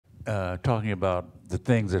talking about the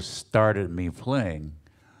things that started me playing,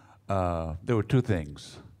 there were two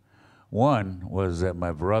things. One was that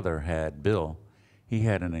my brother had, Bill, he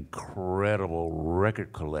had an incredible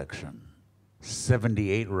record collection,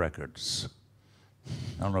 78 records.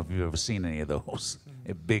 I don't know if you've ever seen any of those.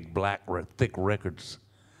 Big, black, thick records.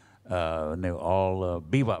 And they were all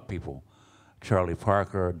bebop people. Charlie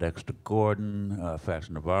Parker, Dexter Gordon, Fats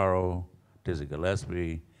Navarro, Dizzy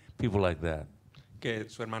Gillespie, people like that. Que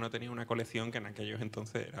su hermano tenía una colección que en aquellos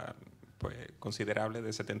entonces era pues, considerable,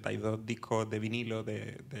 de 72 discos de vinilo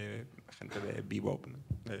de gente de bebop, ¿no?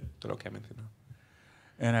 De todo lo que ha mencionado.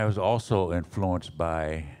 And I was also influenced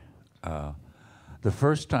by, the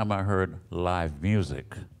first time I heard live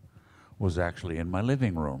music was actually in my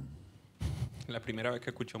living room. La primera vez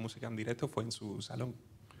que escuchó música en directo fue en su salón.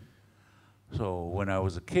 So when I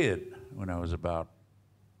was a kid, when I was about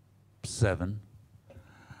 7,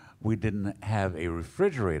 we didn't have a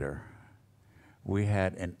refrigerator. We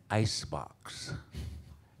had an ice box.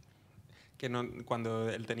 Que no, cuando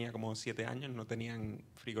él tenía como 7 años no tenían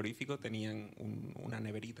frigorífico, tenían una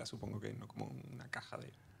neverita, supongo que no como una caja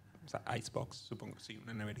de, o sea, icebox, supongo, sí,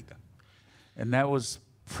 una neverita. And that was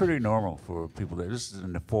pretty normal for people there. This is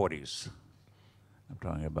in the 40s. I'm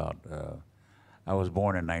talking about, I was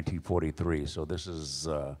born in 1943, so this is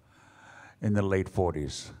in the late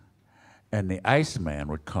 40s. And the Iceman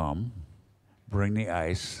would come, bring the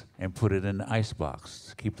ice, and put it in the icebox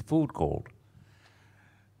to keep the food cold.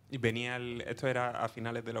 Y venía esto era a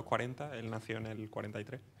finales de los 40, él nació en el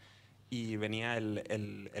 43, y venía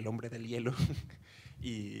el hombre del hielo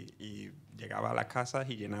y llegaba a las casas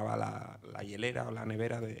y llenaba la hielera o la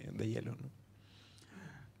nevera de hielo, ¿no?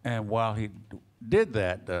 And while he did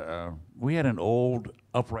that, we had an old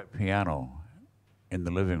upright piano in the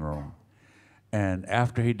living room. And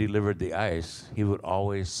after he delivered the ice, he would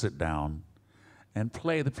always sit down and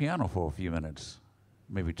play the piano for a few minutes,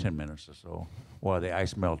 maybe 10 minutes or so, while the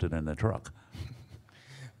ice melted in the truck.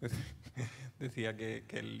 Decía que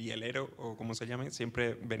el hielero, o como se llame,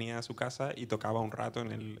 siempre venía a su casa y tocaba un rato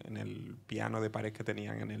en el piano de pared que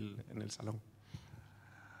tenían en el salón.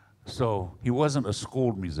 So he wasn't a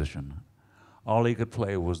schooled musician. All he could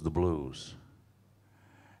play was the blues.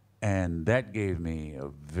 And that gave me a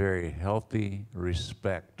very healthy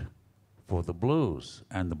respect for the blues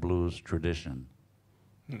and the blues tradition.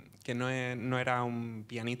 Que no era un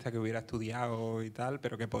pianista que hubiera estudiado y tal,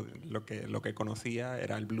 pero que lo que conocía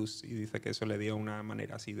era el blues, y dice que eso le dio una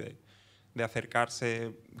manera así de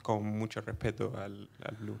acercarse con mucho respeto al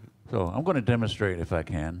blues. So I'm going to demonstrate, if I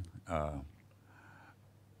can,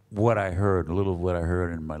 what I heard, a little of what I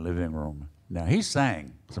heard in my living room. Now, he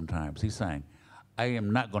sang sometimes. He sang. I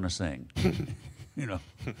am not going to sing. You know,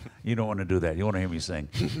 you don't want to do that. You want to hear me sing.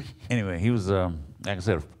 Anyway, he was, like I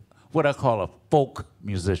said, what I call a folk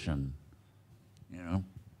musician, you know.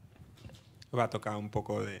 Va a tocar un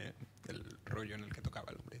poco del rollo en el que tocaba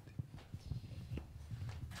el hombre.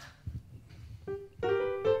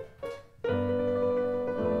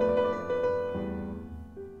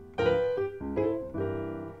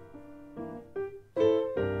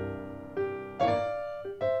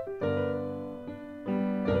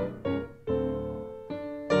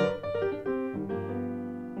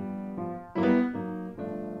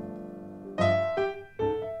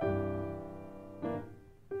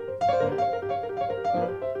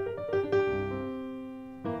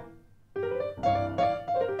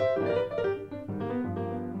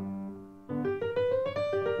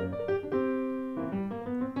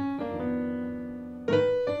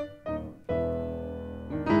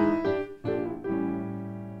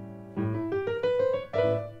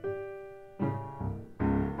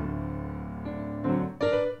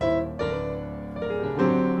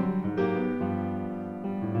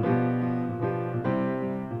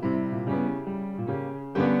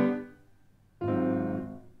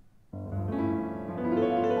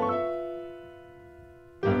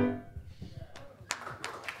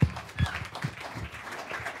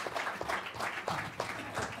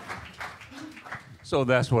 So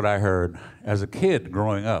that's what I heard as a kid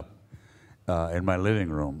growing up in my living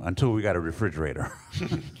room until we got a refrigerator.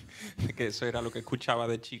 Que eso era lo que escuchaba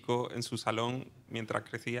de chico en su salón mientras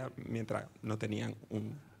crecía, mientras no tenían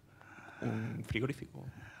un frigorífico.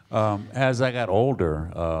 As I got older,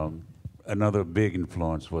 another big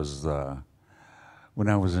influence was when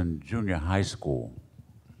I was in junior high school.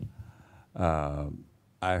 I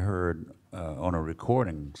heard on a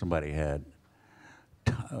recording somebody had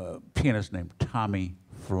a pianist named Tommy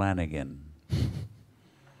Flanagan.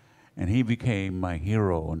 And he became my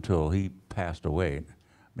hero until he passed away,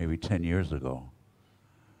 maybe 10 years ago.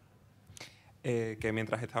 que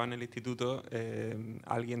mientras estaba en el instituto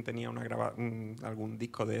alguien tenía algún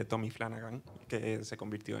disco de Tommy Flanagan que se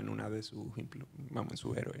convirtió en una de sus, en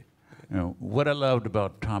sus héroes. You know, what I loved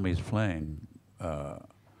about Tommy's playing,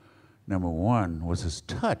 number one, was his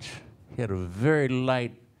touch. He had a very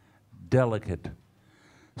light, delicate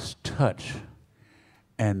touch,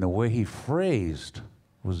 and the way he phrased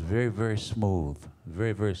was very, very smooth,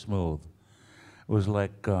 very, very smooth. It was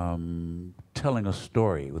like telling a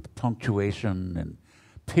story with punctuation and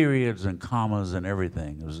periods and commas and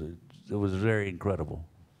everything. It was very incredible.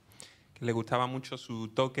 Que le gustaba mucho su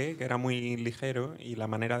toque, que era muy ligero, y la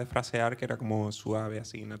manera de frasear, que era como suave,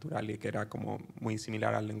 así, natural, y que era como muy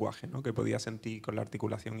similar al lenguaje, ¿no? Que podía sentir con la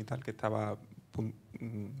articulación y tal, que estaba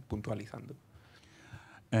puntualizando.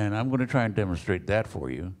 And I'm going to try and demonstrate that for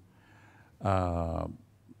you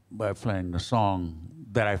by playing the song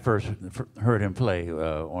that I first heard him play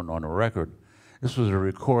on a record. This was a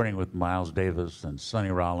recording with Miles Davis and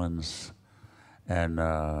Sonny Rollins and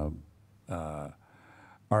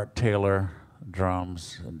Art Taylor,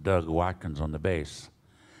 drums, and Doug Watkins on the bass.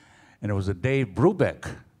 And it was a Dave Brubeck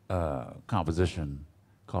composition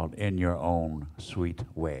called In Your Own Sweet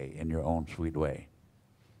Way, In Your Own Sweet Way.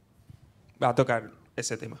 Va a tocar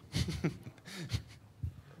ese tema.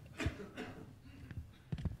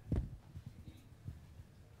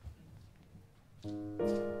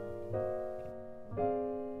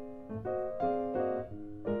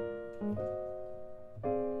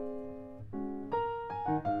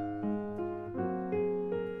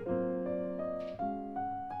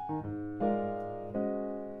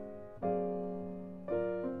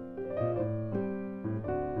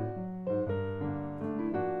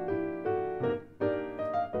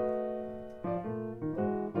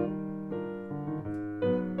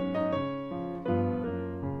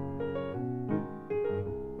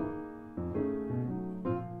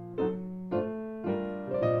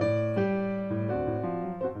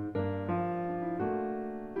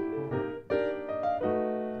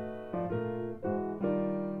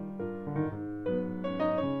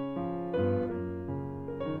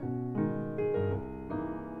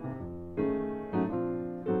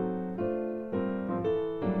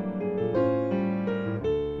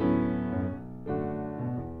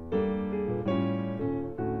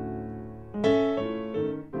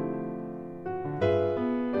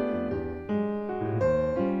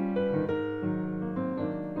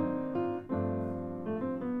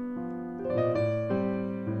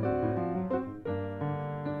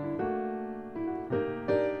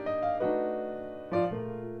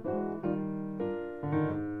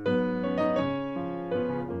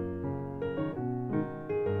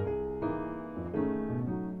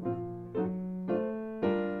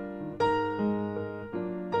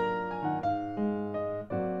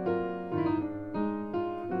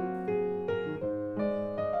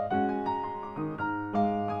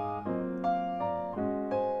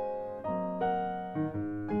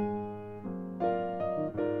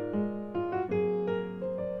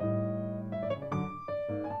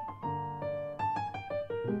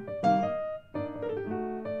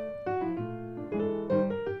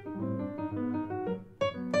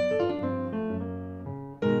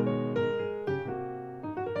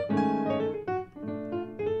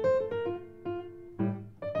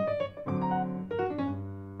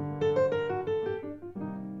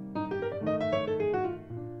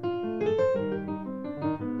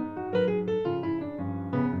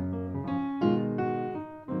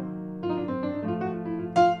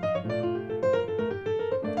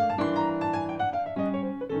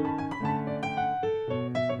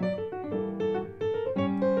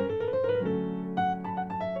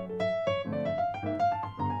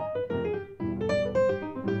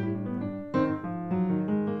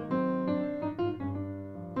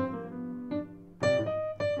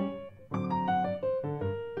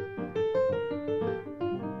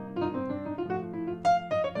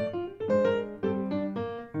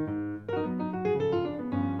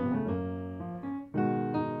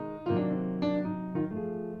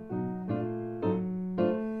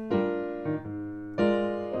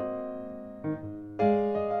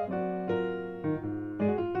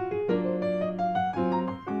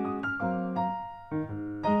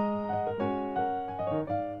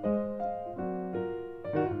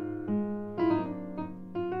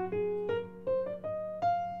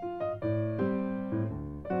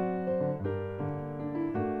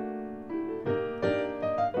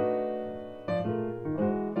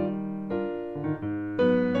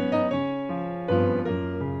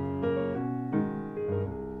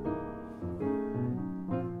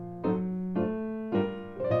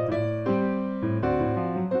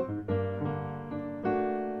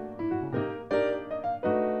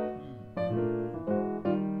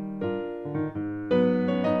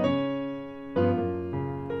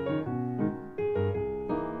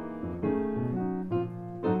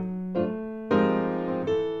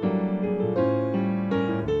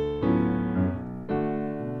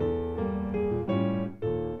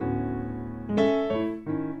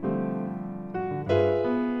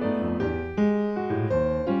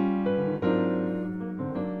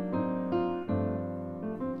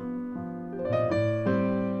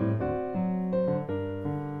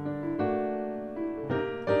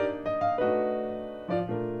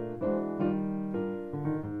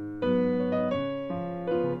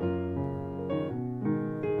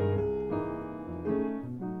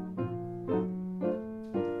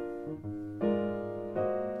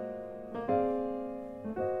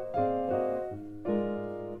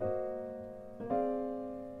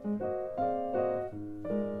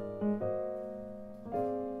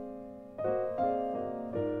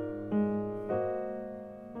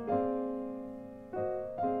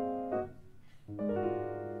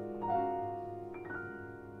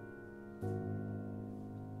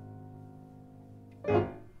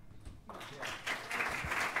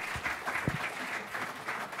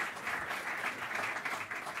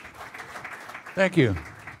 Thank you.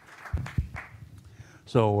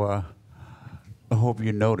 So I hope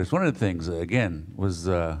you noticed. One of the things, again, was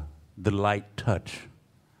the light touch.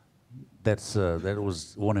 That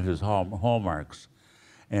was one of his hallmarks.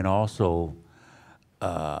 And also,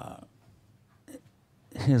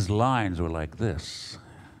 his lines were like this,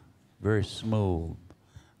 very smooth,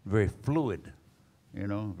 very fluid, you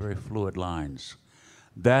know, very fluid lines.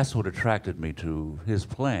 That's what attracted me to his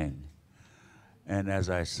playing. And as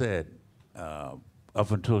I said,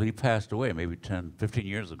 up until he passed away, maybe 10, 15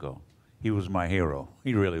 years ago, he was my hero.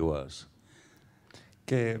 He really was.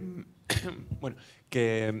 Que, bueno,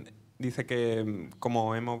 que dice que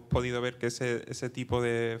como hemos podido ver que ese tipo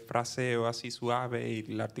de fraseo así suave y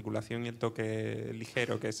la articulación y el toque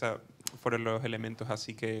ligero, que esos fueron los elementos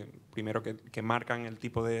así que primero que marcan el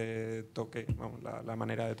tipo de toque, vamos, la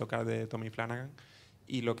manera de tocar de Tommy Flanagan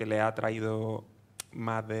y lo que le ha traído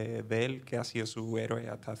más de él, que ha sido su héroe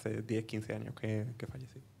hasta hace 10, 15 años que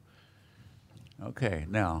falleció. Okay,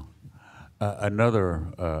 now, another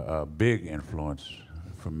big influence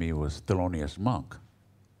for me was Thelonious Monk.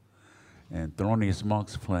 And Thelonious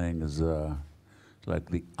Monk's playing is like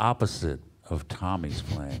the opposite of Tommy's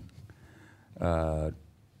playing.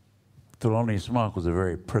 Thelonious Monk was a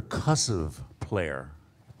very percussive player,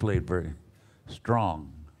 played very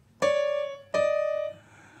strong.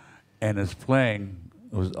 And his playing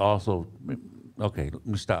was also, okay, let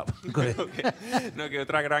me stop. Go ahead. Okay. No, que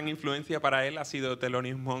otra gran influencia para él ha sido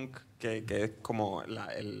Thelonious Monk, que es como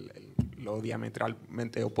lo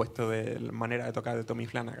diametralmente opuesto de la manera de tocar de Tommy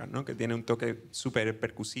Flanagan, ¿no? Que tiene un toque súper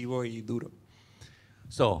percusivo y duro.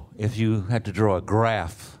 So, if you had to draw a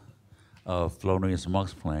graph of Thelonious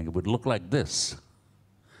Monk's playing, it would look like this.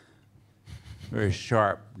 Very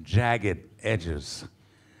sharp, jagged edges.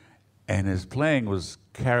 And his playing was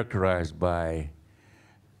characterized by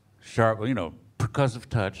sharp, you know, percussive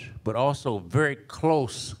touch, but also very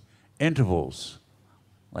close intervals,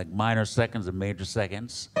 like minor seconds and major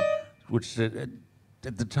seconds, which at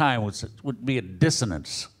the time would be a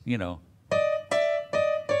dissonance, you know,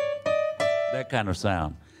 that kind of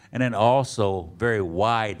sound. And then also very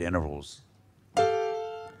wide intervals,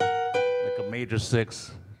 like a major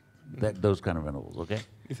six, those kind of intervals, okay?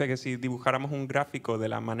 Dice que si dibujáramos un gráfico de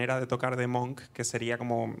la manera de tocar de Monk, que sería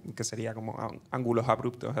como ángulos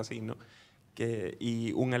abruptos así, ¿no?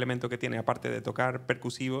 Y un elemento que tiene, aparte de tocar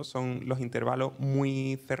percusivo, son los intervalos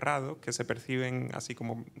muy cerrados, que se perciben así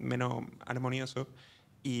como menos armoniosos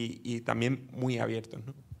y también muy abiertos,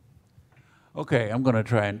 ¿no? Okay, I'm going to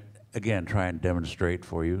try and demonstrate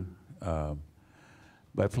for you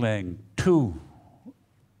by playing two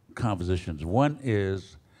compositions. One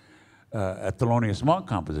is a Thelonious Monk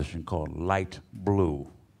composition called Light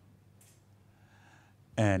Blue.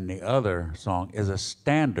 And the other song is a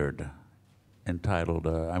standard entitled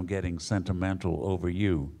I'm Getting Sentimental Over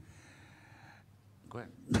You. Go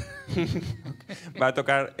ahead. Va a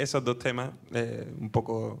tocar esos dos temas, un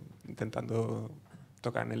poco intentando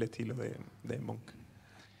tocar en el estilo de Monk.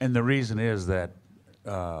 And the reason is that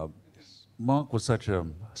Monk was such a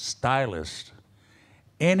stylist.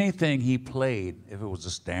 Anything he played, if it was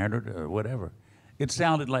a standard or whatever, it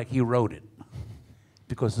sounded like he wrote it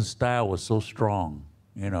because the style was so strong,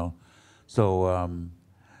 you know. So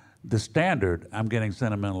the standard, I'm Getting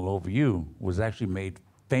Sentimental Over You, was actually made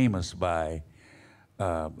famous by,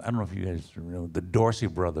 I don't know if you guys know, the Dorsey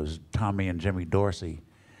brothers, Tommy and Jimmy Dorsey.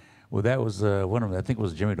 Well, that was one of them, I think it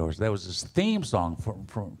was Jimmy Dorsey. That was his theme song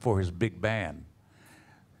for his big band.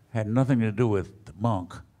 Had nothing to do with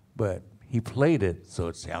Monk, but he played it, so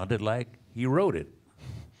it sounded like he wrote it.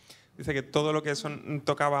 Dice que todo lo que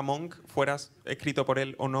tocaba Monk, fuera escrito por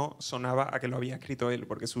él o no, sonaba a que lo había escrito él,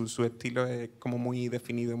 porque su estilo es como muy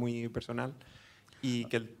definido, muy personal. Y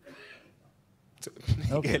que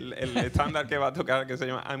el estándar que va a tocar, que se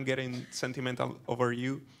llama I'm Getting Sentimental Over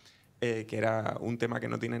You, que era un tema que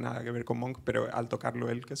no tiene nada que ver con Monk, pero al tocarlo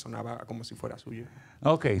él, que sonaba como si fuera suyo.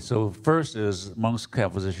 Okay, so first is Monk's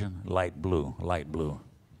composition, Light Blue, Light Blue.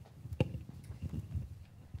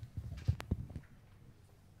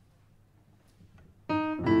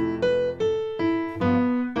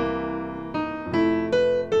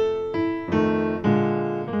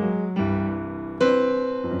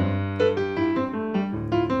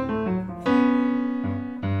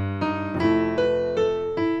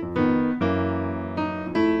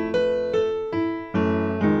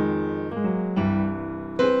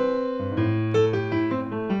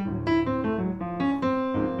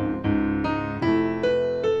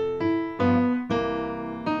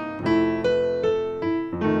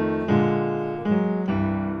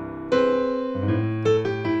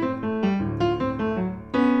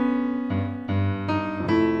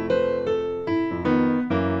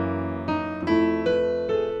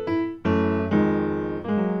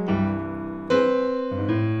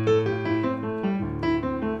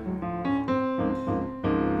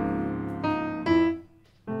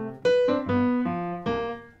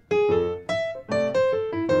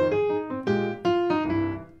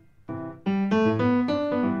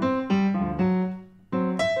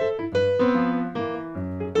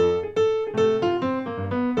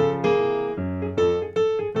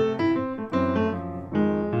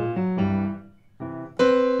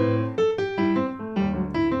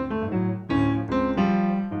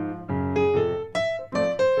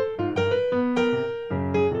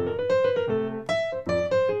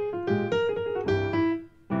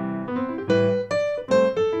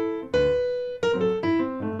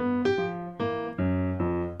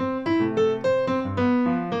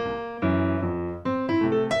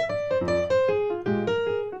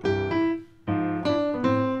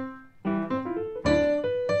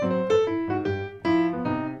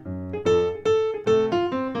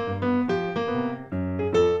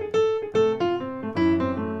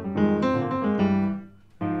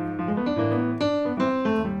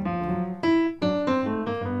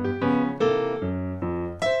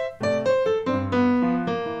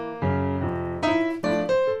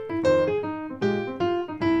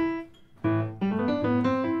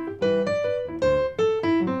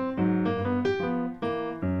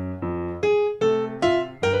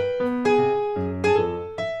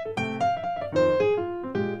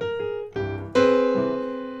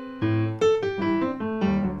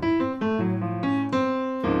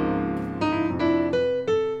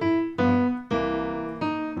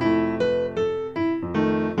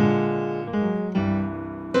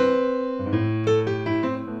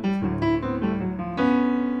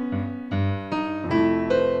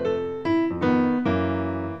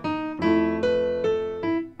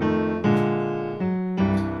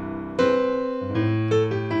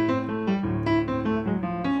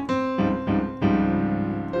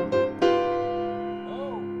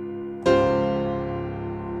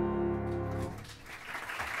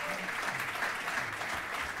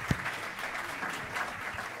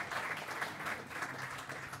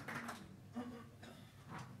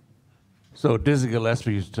 So Dizzy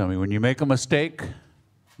Gillespie used to tell me, when you make a mistake,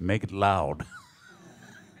 make it loud.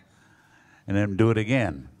 And then do it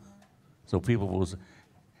again. So people will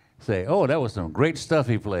say, oh, that was some great stuff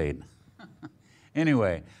he played.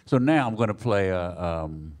 Anyway, so now I'm going to play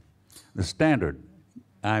the standard,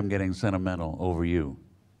 I'm Getting Sentimental Over You.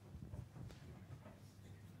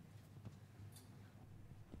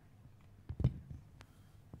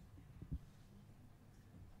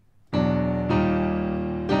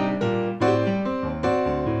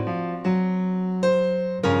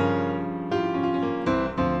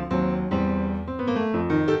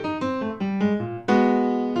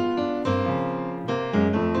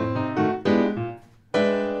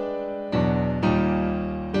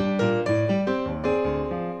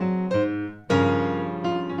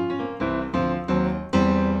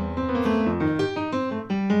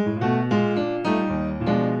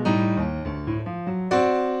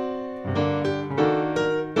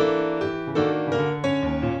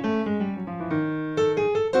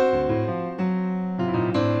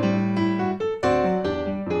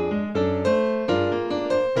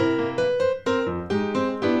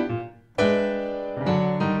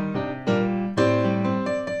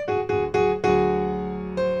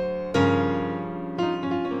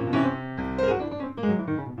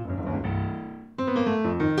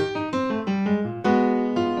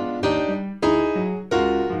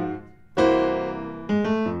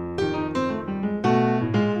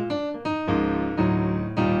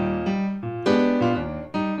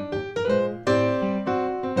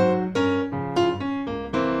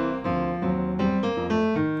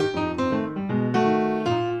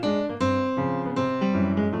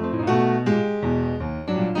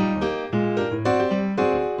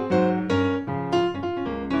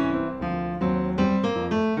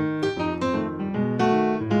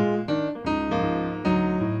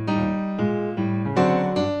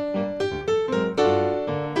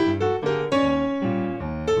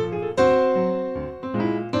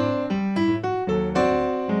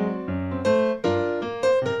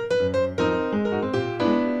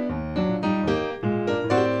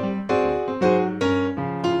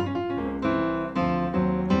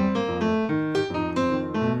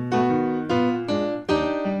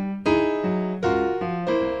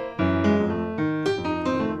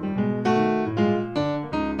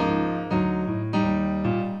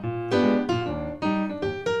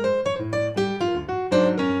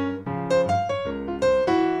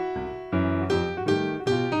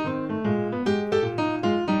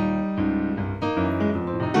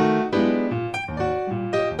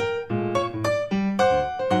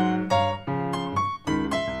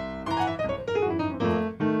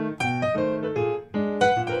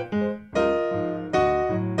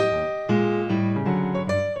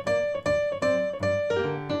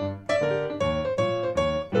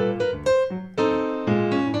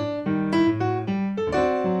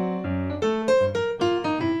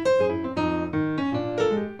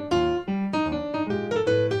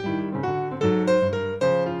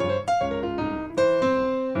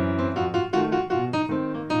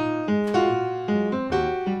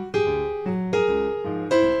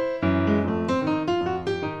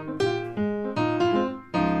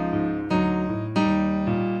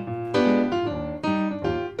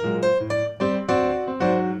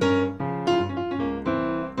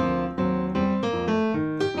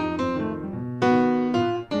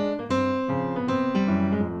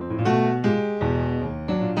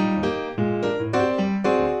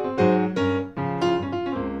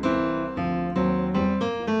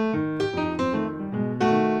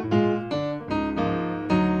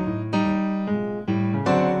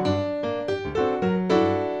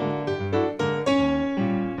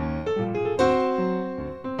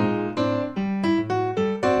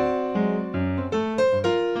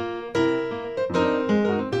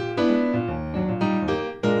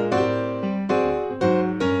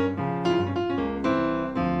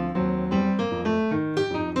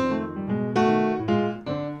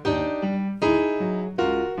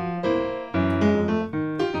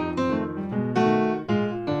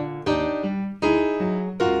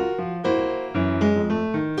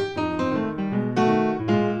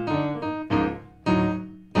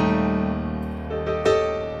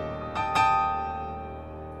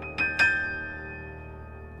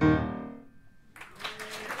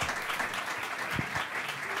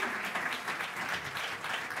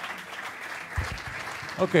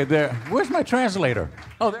 Okay, there. Where's my translator?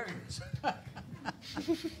 Oh, there he is.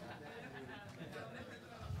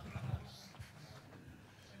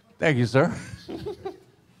 Thank you, sir.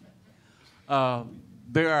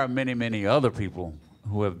 There are many, many other people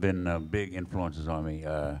who have been big influences on me.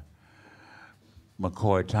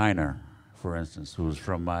 McCoy Tyner, for instance, who's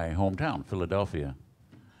from my hometown, Philadelphia.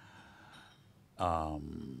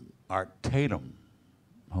 Art Tatum,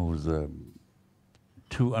 who's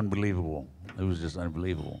too unbelievable. It was just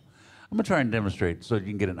unbelievable. I'm gonna try and demonstrate so you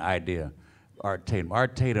can get an idea. Art Tatum.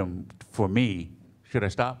 Art Tatum, for me, should I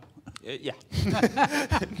stop? Ya.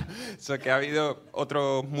 So que ha habido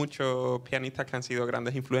otros muchos pianistas que han sido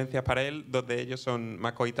grandes influencias para él. Dos de ellos son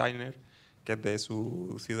McCoy Tyner, que es de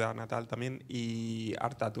su ciudad natal también, y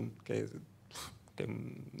Art Tatum, que es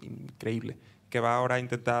increíble, que va ahora a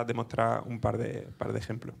intentar demostrar un par de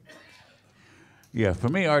ejemplos. Yeah, for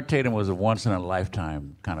me, Art Tatum was a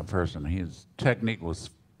once-in-a-lifetime kind of person. His technique was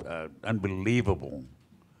unbelievable.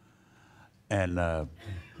 And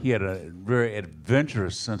he had a very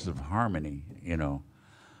adventurous sense of harmony, you know.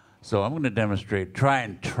 So I'm going to demonstrate, try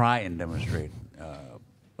and demonstrate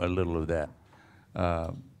a little of that.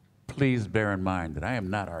 Please bear in mind that I am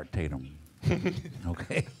not Art Tatum,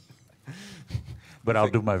 okay? But I'll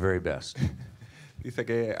do my very best. Dice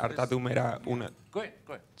que Art Tatum era una... Go ahead,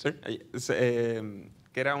 go ahead. Sir?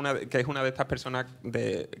 Que es una de estas personas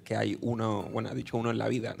que hay uno, bueno, ha dicho uno en la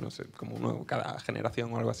vida, no sé, como uno cada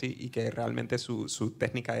generación o algo así, y que realmente su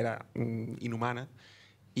técnica era inhumana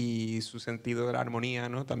y su sentido de la armonía,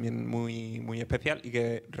 ¿no? También muy, muy especial, y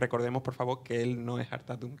que recordemos, por favor, que él no es Art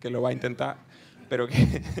Tatum, que lo va a intentar, pero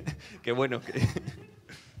que bueno.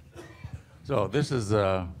 So this is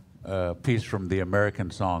a piece from the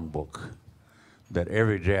American Songbook that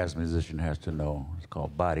every jazz musician has to know. It's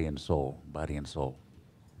called Body and Soul, Body and Soul.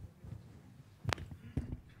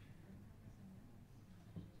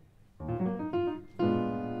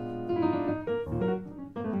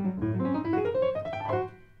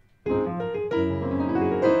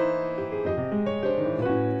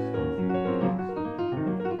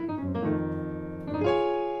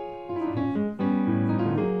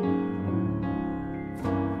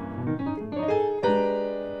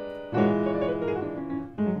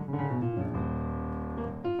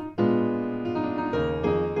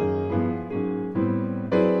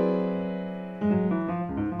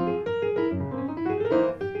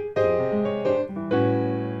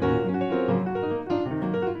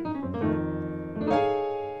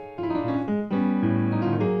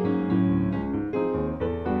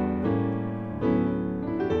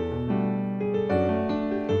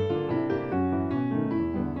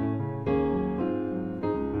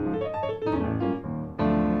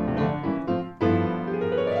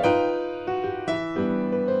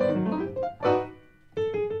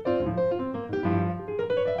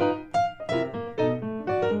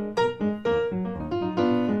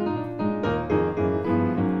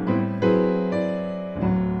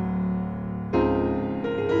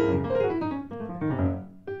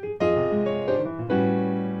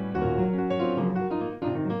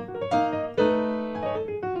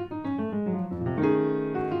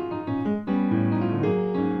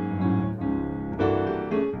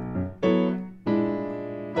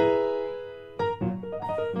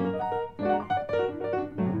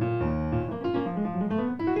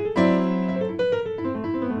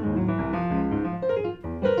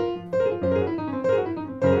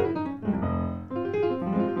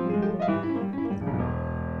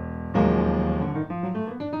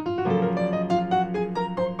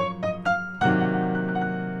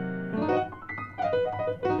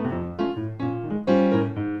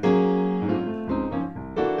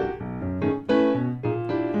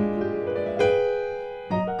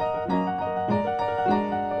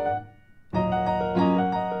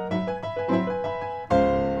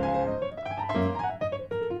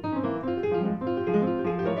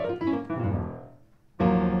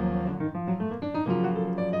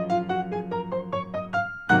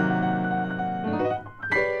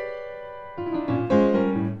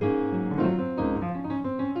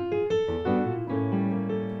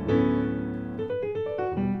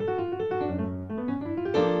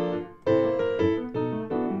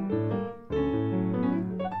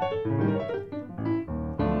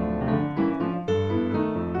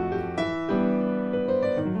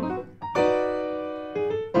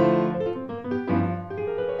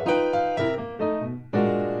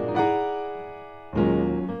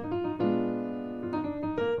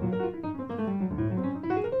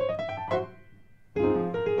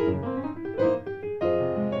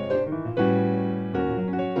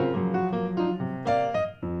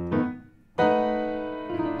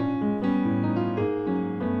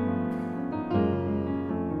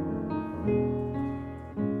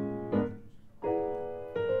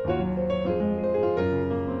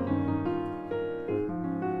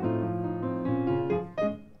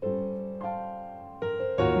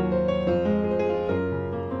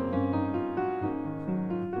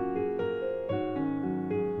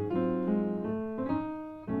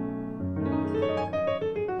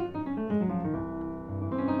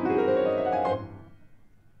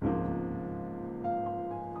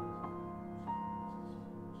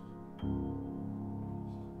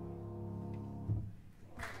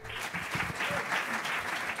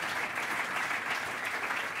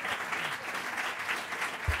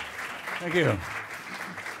 Thank you.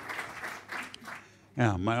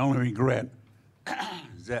 Yeah, my only regret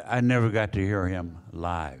is that I never got to hear him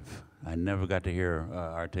live. I never got to hear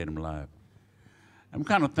Art Tatum live. I'm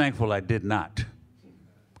kind of thankful I did not,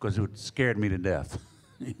 because it scared me to death.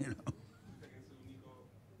 You know?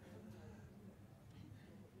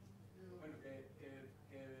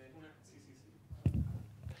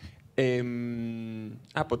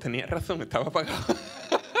 Pues tenía razón, estaba apagado.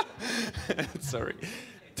 Sorry.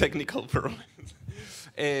 Technical problems.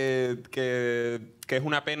 Que es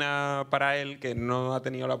una pena para él que no ha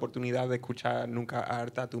tenido la oportunidad de escuchar nunca a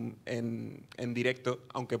Art Tatum en directo,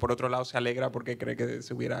 aunque por otro lado se alegra porque cree que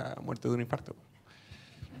se hubiera muerto de un infarto.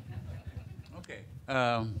 Okay.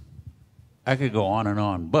 I could go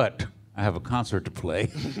on, but I have a concert to play.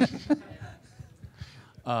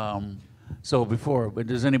 So but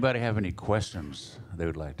does anybody have any questions they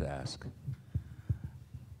would like to ask?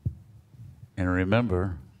 And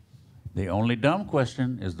remember, the only dumb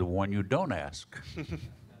question is the one you don't ask.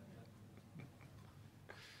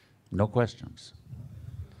 No questions.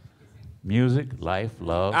 Music, life,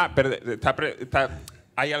 love. Pero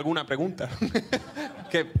 ¿hay alguna pregunta?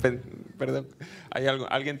 Perdón.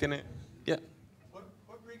 ¿Alguien tiene? Yeah.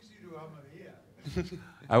 What brings you to Almería?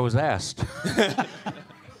 I was asked.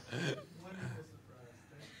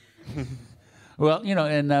 Well, you know,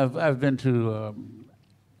 and I've been to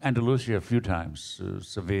Andalusia a few times,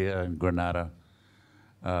 Sevilla and Granada.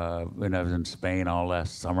 When I was in Spain all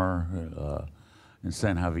last summer, in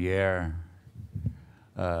San Javier,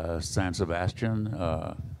 San Sebastian.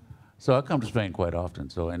 So I come to Spain quite often.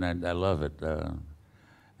 So, and I love it.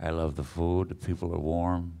 I love the food. The people are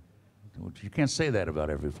warm. You can't say that about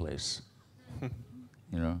every place,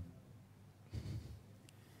 you know.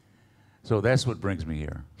 So that's what brings me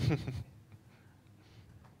here.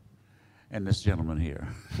 And this gentleman here.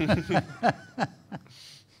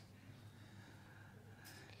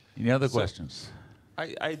 Any other questions?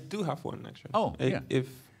 I do have one, actually. Oh, yeah.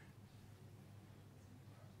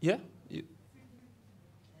 Yeah?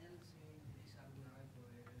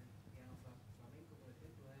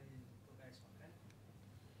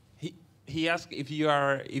 He asked if you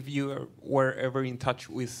were ever in touch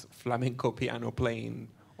with flamenco piano playing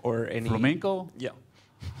or any... Flamenco? Yeah.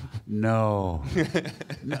 No.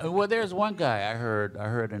 No. Well, there's one guy I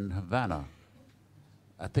heard in Havana.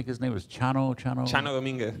 I think his name was Chano. Chano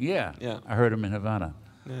Dominguez. Yeah. Yeah. I heard him in Havana.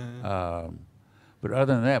 But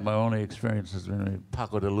other than that, my only experience has been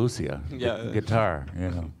Paco de Lucia, guitar,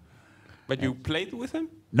 you know. But you played with him?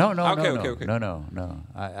 No. Okay. No.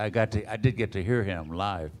 I did get to hear him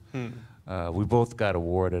live. We both got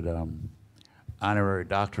awarded honorary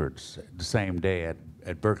doctorates the same day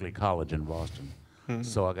at Berkeley College in Boston.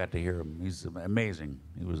 So I got to hear him. He's amazing.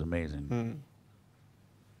 He was amazing.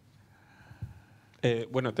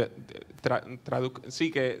 Bueno, sí,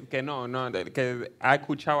 que no, que ha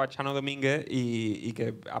escuchado a Chano Domínguez y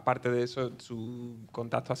que aparte de eso, su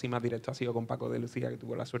contacto así más directo ha sido con Paco de Lucía, que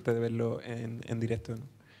tuvo la suerte de verlo en directo, ¿no?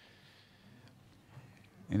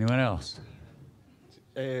 Anyone else?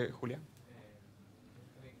 Julia.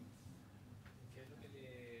 ¿Qué es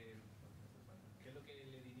lo que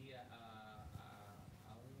le diría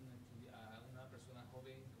a una persona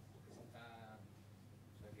joven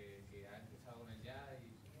que ha empezado con el jazz y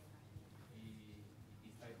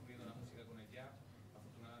está descubriendo la música con el jazz,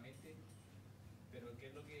 afortunadamente? Pero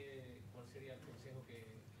 ¿cuál sería el consejo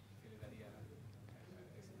que le daría a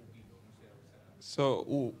ese público? No sé,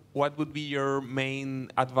 So, what would be your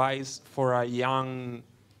main advice for a young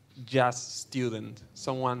jazz student?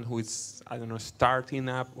 Someone who is, I don't know, starting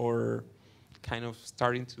up or kind of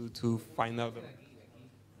starting to find out.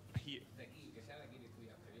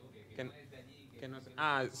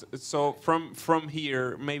 So from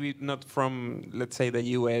here, maybe not from, let's say, the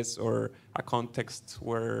US or a context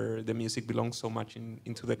where the music belongs so much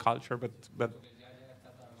into the culture, but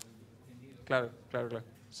claro.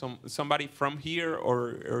 Somebody from here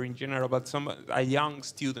or in general, but a young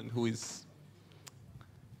student who is...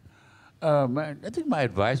 I think my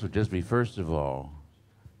advice would just be, first of all,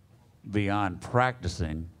 beyond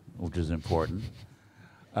practicing, which is important,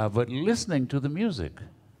 but listening to the music.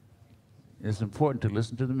 It's important to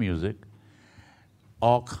listen to the music,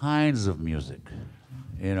 all kinds of music,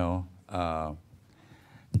 you know.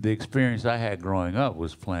 The experience I had growing up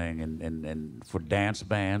was playing in for dance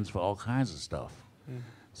bands, for all kinds of stuff.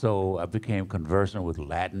 So I became conversant with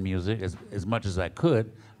Latin music as much as I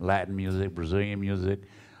could, Latin music, Brazilian music.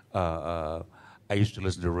 I used to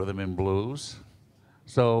listen to rhythm and blues.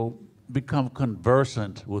 So become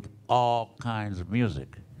conversant with all kinds of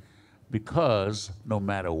music, because no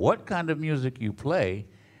matter what kind of music you play,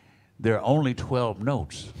 there are only 12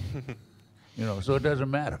 notes. You know, so it doesn't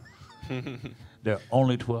matter. There are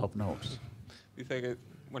only 12 notes. Dice que,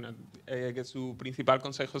 bueno, que su principal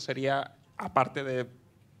consejo sería, aparte de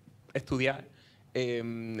estudiar,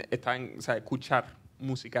 o sea, escuchar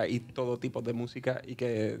música y todo tipo de música, y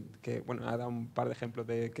que bueno, ha dado un par de ejemplos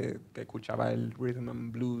de que escuchaba el rhythm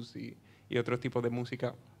and blues y otros tipos de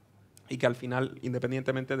música, y que al final,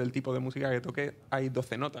 independientemente del tipo de música que toque, hay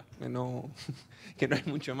 12 notas, que no, que no hay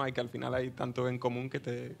mucho más, y que al final hay tanto en común que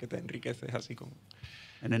te enriqueces así como...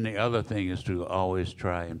 And then the other thing is to always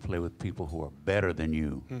try and play with people who are better than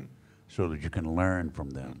you so that you can learn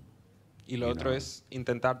from them. Y lo otro es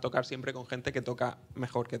intentar tocar siempre con gente que toca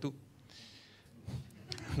mejor que tú.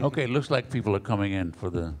 Okay, looks like people are coming in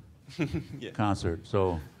for the Yeah. concert.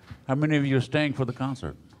 So how many of you are staying for the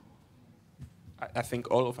concert? I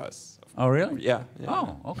think all of us. Oh, really? Yeah.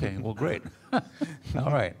 Oh, okay. Well, great.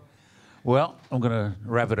 All right. Well, I'm going to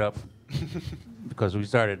wrap it up because we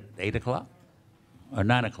started 8 o'clock or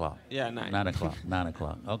 9 o'clock. Yeah, 9. 9 o'clock. 9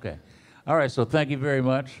 o'clock. Okay. All right. So thank you very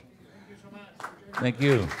much. Thank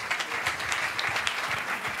you.